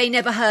 No, they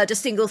never heard a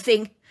single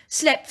thing.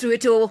 Slept through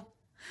it all.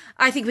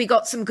 I think we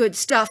got some good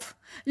stuff.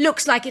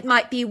 Looks like it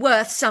might be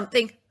worth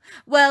something.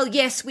 Well,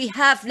 yes, we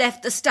have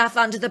left the stuff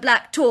under the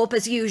black tarp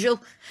as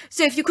usual,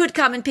 so if you could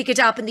come and pick it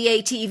up in the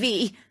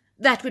ATV,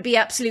 that would be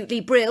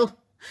absolutely brill.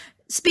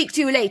 Speak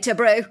to you later,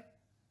 bro."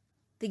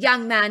 The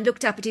young man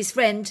looked up at his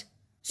friend.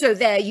 "So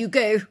there you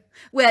go.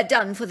 We're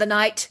done for the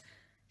night."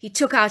 He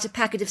took out a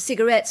packet of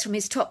cigarettes from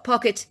his top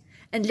pocket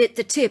and lit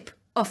the tip,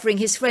 offering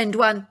his friend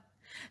one.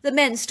 The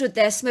men stood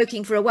there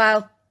smoking for a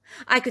while.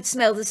 I could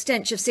smell the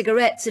stench of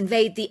cigarettes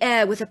invade the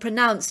air with a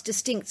pronounced,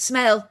 distinct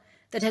smell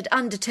that had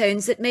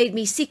undertones that made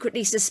me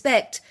secretly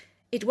suspect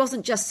it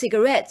wasn't just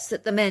cigarettes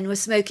that the men were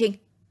smoking.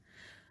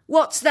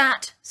 "What's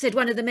that?" said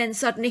one of the men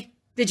suddenly.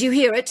 "Did you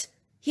hear it?"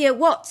 "Hear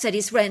what?" said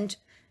his friend.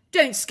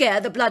 "Don't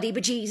scare the bloody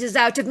bejesus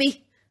out of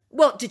me.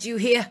 What did you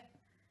hear?"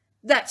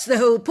 "That's the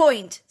whole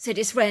point," said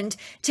his friend,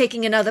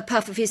 taking another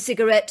puff of his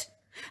cigarette.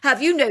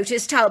 "Have you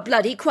noticed how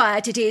bloody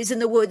quiet it is in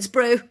the woods,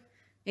 bro?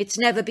 It's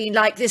never been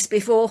like this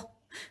before.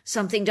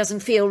 Something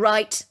doesn't feel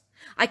right.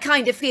 I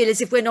kind of feel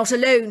as if we're not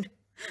alone.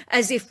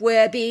 As if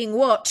we're being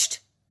watched.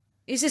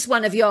 Is this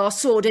one of your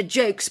sordid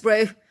jokes,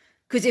 bro?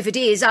 'Cause if it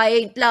is, I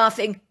ain't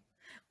laughing.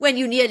 When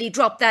you nearly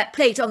dropped that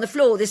plate on the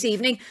floor this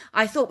evening,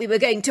 I thought we were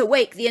going to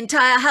wake the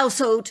entire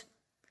household.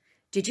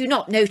 Did you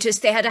not notice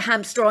they had a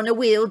hamster on a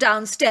wheel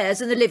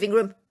downstairs in the living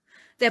room?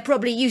 They're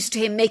probably used to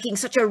him making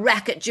such a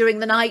racket during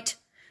the night.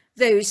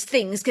 Those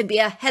things can be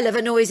a hell of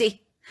a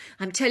noisy.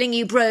 I'm telling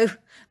you, bro,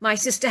 my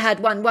sister had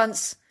one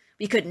once.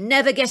 We could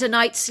never get a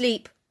night's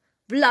sleep.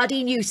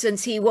 Bloody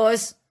nuisance he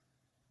was."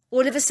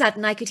 All of a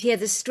sudden I could hear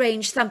this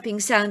strange thumping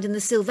sound in the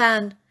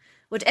sylvan.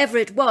 Whatever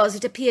it was,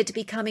 it appeared to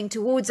be coming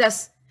towards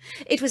us.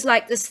 It was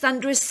like this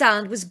thunderous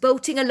sound was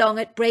bolting along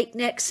at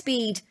breakneck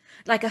speed,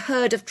 like a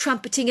herd of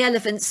trumpeting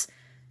elephants.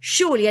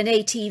 Surely an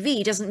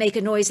ATV doesn't make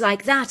a noise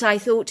like that, I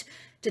thought,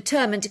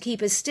 determined to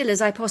keep as still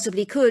as I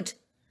possibly could.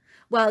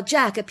 While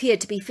Jack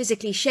appeared to be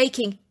physically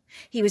shaking,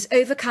 he was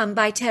overcome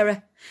by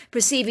terror,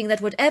 perceiving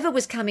that whatever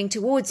was coming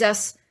towards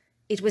us,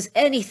 it was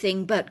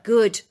anything but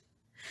good.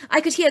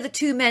 I could hear the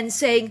two men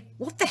saying,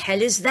 "What the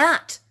hell is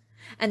that?"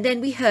 And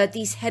then we heard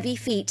these heavy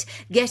feet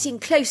getting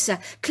closer,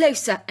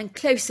 closer and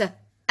closer,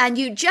 and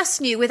you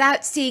just knew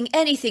without seeing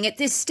anything at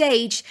this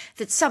stage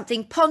that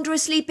something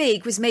ponderously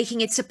big was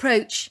making its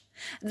approach.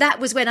 That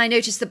was when I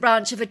noticed the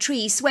branch of a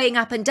tree swaying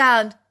up and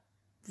down.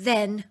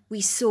 Then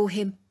we saw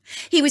him.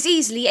 He was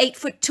easily 8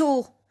 foot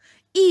tall,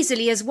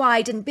 easily as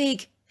wide and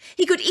big.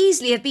 He could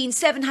easily have been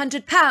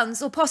 700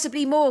 pounds or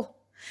possibly more.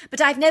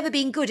 But I've never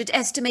been good at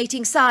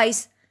estimating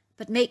size.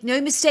 But make no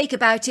mistake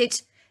about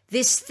it,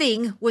 this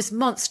thing was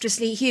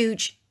monstrously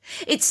huge.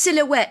 Its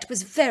silhouette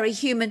was very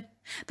human,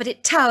 but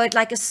it towered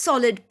like a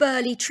solid,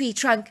 burly tree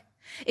trunk.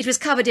 It was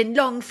covered in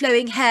long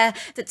flowing hair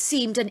that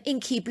seemed an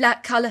inky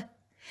black colour.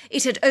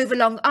 It had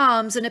overlong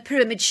arms and a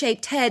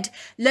pyramid-shaped head,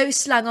 low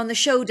slung on the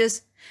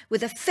shoulders,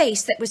 with a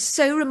face that was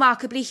so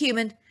remarkably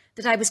human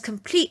that I was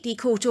completely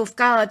caught off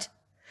guard.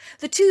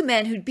 The two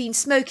men who'd been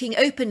smoking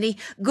openly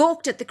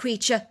gawked at the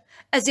creature,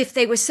 as if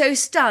they were so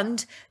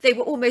stunned they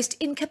were almost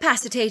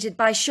incapacitated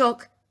by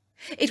shock.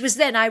 It was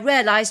then I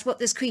realised what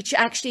this creature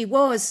actually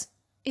was.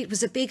 It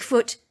was a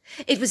Bigfoot.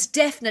 It was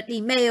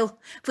definitely male,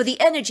 for the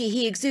energy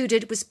he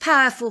exuded was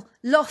powerful,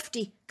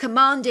 lofty,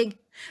 commanding.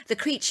 The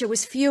creature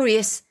was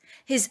furious.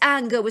 His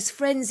anger was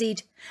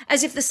frenzied,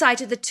 as if the sight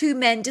of the two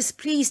men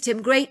displeased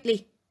him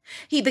greatly.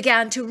 He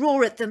began to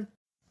roar at them.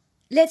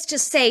 Let's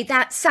just say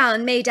that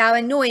sound made our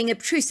annoying,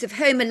 obtrusive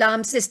home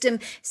alarm system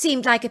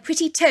seem like a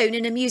pretty tone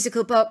in a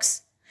musical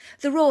box.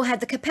 The roar had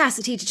the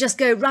capacity to just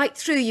go right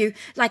through you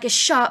like a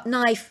sharp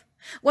knife.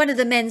 One of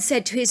the men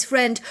said to his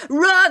friend,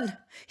 "Run!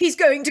 He's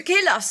going to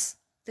kill us!"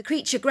 The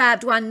creature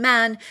grabbed one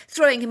man,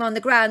 throwing him on the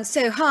ground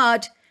so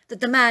hard that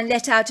the man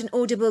let out an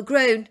audible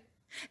groan.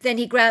 Then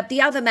he grabbed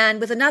the other man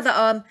with another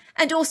arm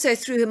and also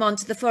threw him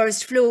onto the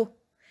forest floor.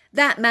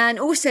 That man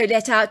also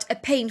let out a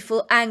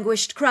painful,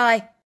 anguished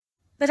cry.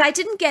 But I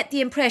didn't get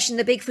the impression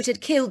the Bigfoot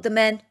had killed the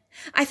men.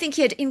 I think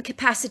he had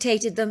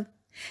incapacitated them.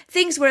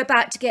 Things were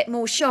about to get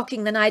more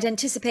shocking than I'd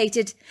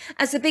anticipated,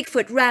 as the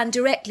Bigfoot ran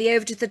directly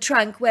over to the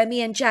trunk where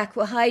me and Jack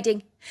were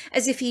hiding,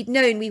 as if he'd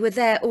known we were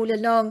there all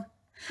along.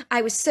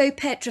 I was so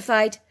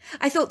petrified.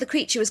 I thought the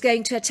creature was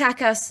going to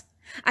attack us.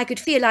 I could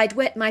feel I'd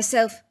wet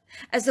myself,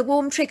 as the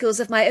warm trickles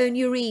of my own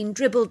urine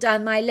dribbled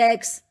down my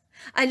legs.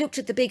 I looked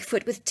at the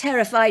Bigfoot with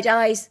terrified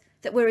eyes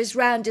that were as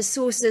round as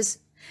saucers.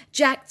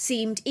 Jack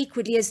seemed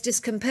equally as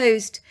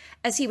discomposed,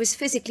 as he was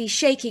physically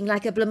shaking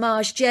like a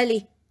blancmange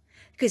jelly.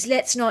 Because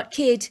let's not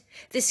kid,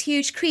 this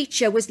huge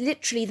creature was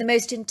literally the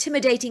most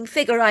intimidating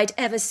figure I'd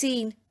ever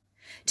seen.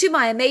 To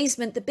my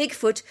amazement, the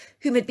Bigfoot,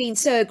 whom had been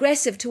so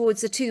aggressive towards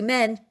the two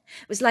men,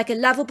 was like a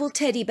lovable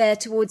teddy bear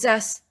towards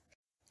us.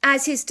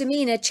 As his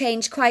demeanour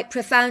changed quite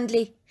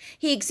profoundly,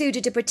 he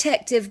exuded a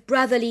protective,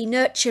 brotherly,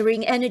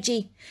 nurturing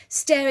energy,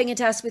 staring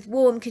at us with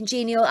warm,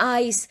 congenial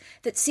eyes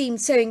that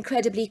seemed so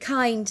incredibly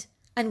kind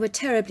and were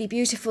terribly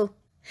beautiful.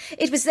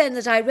 It was then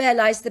that I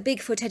realised the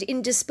Bigfoot had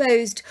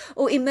indisposed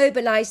or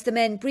immobilised the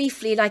men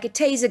briefly, like a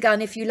taser gun,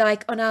 if you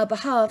like, on our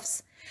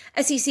behalves,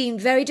 as he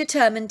seemed very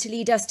determined to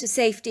lead us to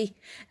safety,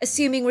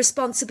 assuming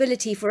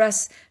responsibility for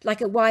us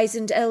like a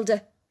wizened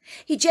elder.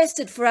 He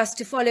gestured for us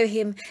to follow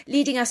him,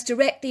 leading us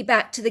directly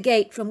back to the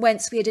gate from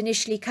whence we had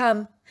initially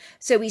come,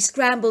 so we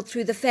scrambled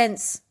through the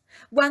fence.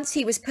 Once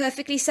he was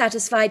perfectly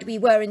satisfied we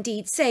were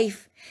indeed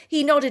safe,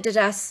 he nodded at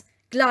us,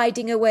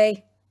 gliding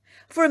away.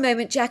 For a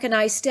moment Jack and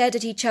I stared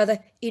at each other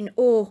in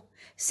awe,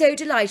 so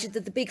delighted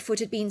that the Bigfoot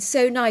had been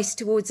so nice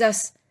towards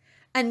us,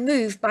 and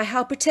moved by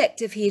how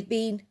protective he had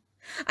been.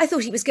 "I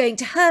thought he was going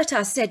to hurt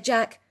us," said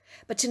Jack,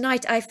 "but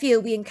tonight I feel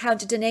we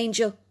encountered an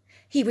angel.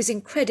 He was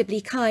incredibly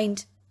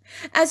kind."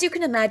 As you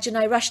can imagine,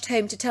 I rushed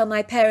home to tell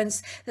my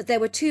parents that there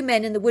were two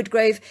men in the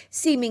woodgrove,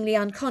 seemingly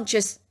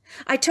unconscious.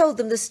 I told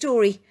them the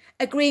story,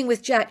 agreeing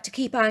with Jack to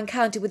keep our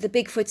encounter with the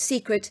Bigfoot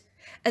secret,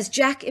 as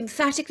Jack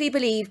emphatically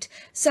believed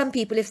some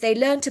people, if they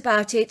learnt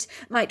about it,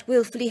 might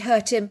wilfully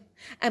hurt him,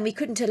 and we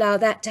couldn't allow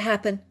that to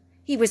happen.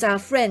 He was our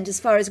friend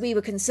as far as we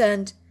were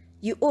concerned.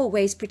 You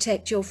always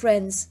protect your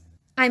friends.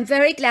 I'm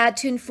very glad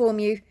to inform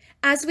you,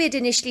 as we had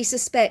initially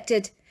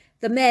suspected,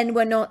 the men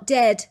were not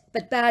dead,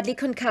 but badly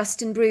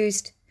concussed and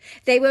bruised.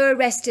 They were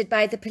arrested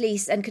by the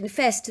police and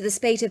confessed to the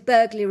spate of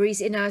burglaries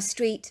in our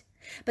street,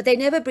 but they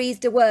never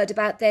breathed a word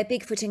about their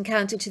Bigfoot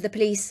encounter to the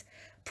police,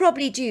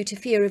 probably due to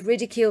fear of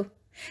ridicule.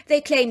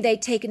 They claimed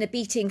they'd taken a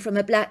beating from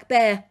a black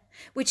bear,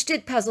 which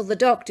did puzzle the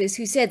doctors,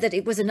 who said that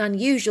it was an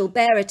unusual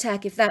bear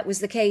attack if that was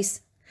the case.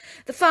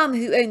 The farmer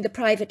who owned the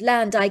private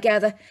land, I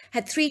gather,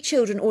 had 3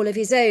 children all of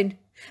his own,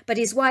 but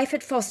his wife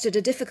had fostered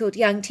a difficult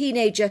young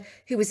teenager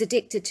who was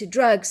addicted to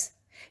drugs.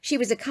 She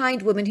was a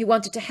kind woman who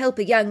wanted to help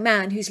a young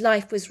man whose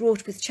life was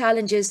wrought with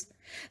challenges,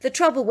 The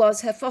trouble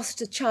was her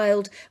foster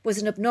child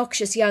was an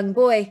obnoxious young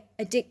boy,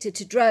 addicted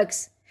to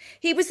drugs.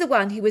 He was the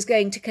one who was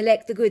going to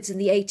collect the goods in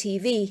the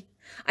ATV.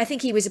 I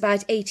think he was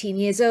about 18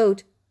 years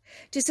old.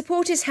 To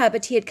support his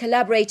habit, he had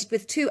collaborated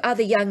with 2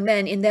 other young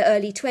men in their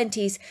early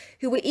 20s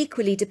who were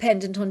equally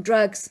dependent on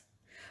drugs.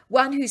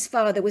 One whose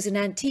father was an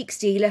antiques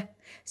dealer,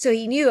 so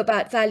he knew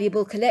about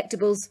valuable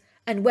collectibles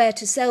and where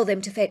to sell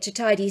them to fetch a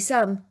tidy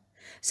sum.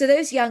 So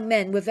those young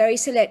men were very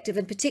selective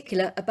and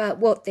particular about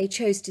what they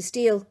chose to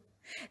steal.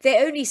 They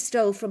only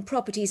stole from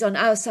properties on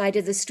our side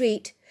of the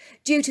street,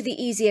 due to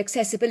the easy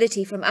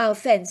accessibility from our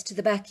fence to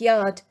the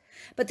backyard.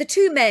 But the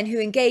 2 men who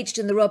engaged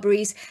in the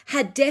robberies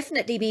had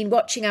definitely been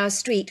watching our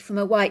street from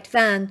a white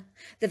van,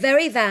 the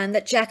very van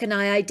that Jack and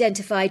I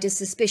identified as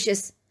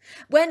suspicious.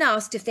 When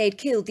asked if they'd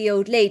killed the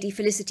old lady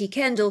Felicity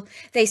Kendall,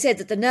 they said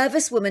that the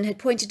nervous woman had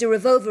pointed a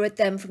revolver at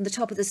them from the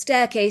top of the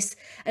staircase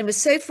and was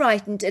so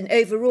frightened and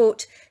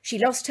overwrought she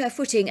lost her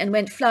footing and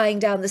went flying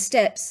down the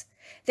steps.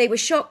 They were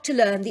shocked to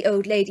learn the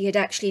old lady had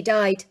actually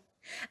died.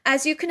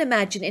 As you can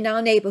imagine, in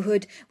our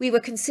neighbourhood we were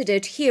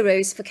considered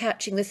heroes for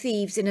catching the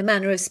thieves, in a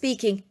manner of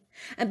speaking.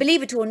 And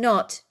believe it or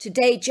not,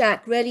 today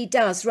Jack really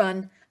does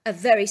run a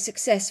very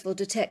successful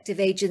detective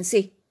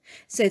agency.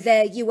 So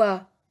there you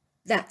are.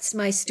 That's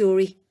my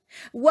story.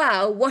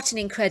 Wow, what an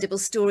incredible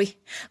story.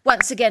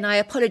 Once again, I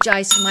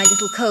apologise for my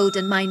little cold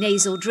and my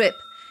nasal drip.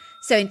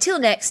 So until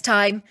next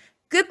time,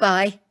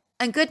 goodbye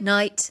and good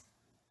night.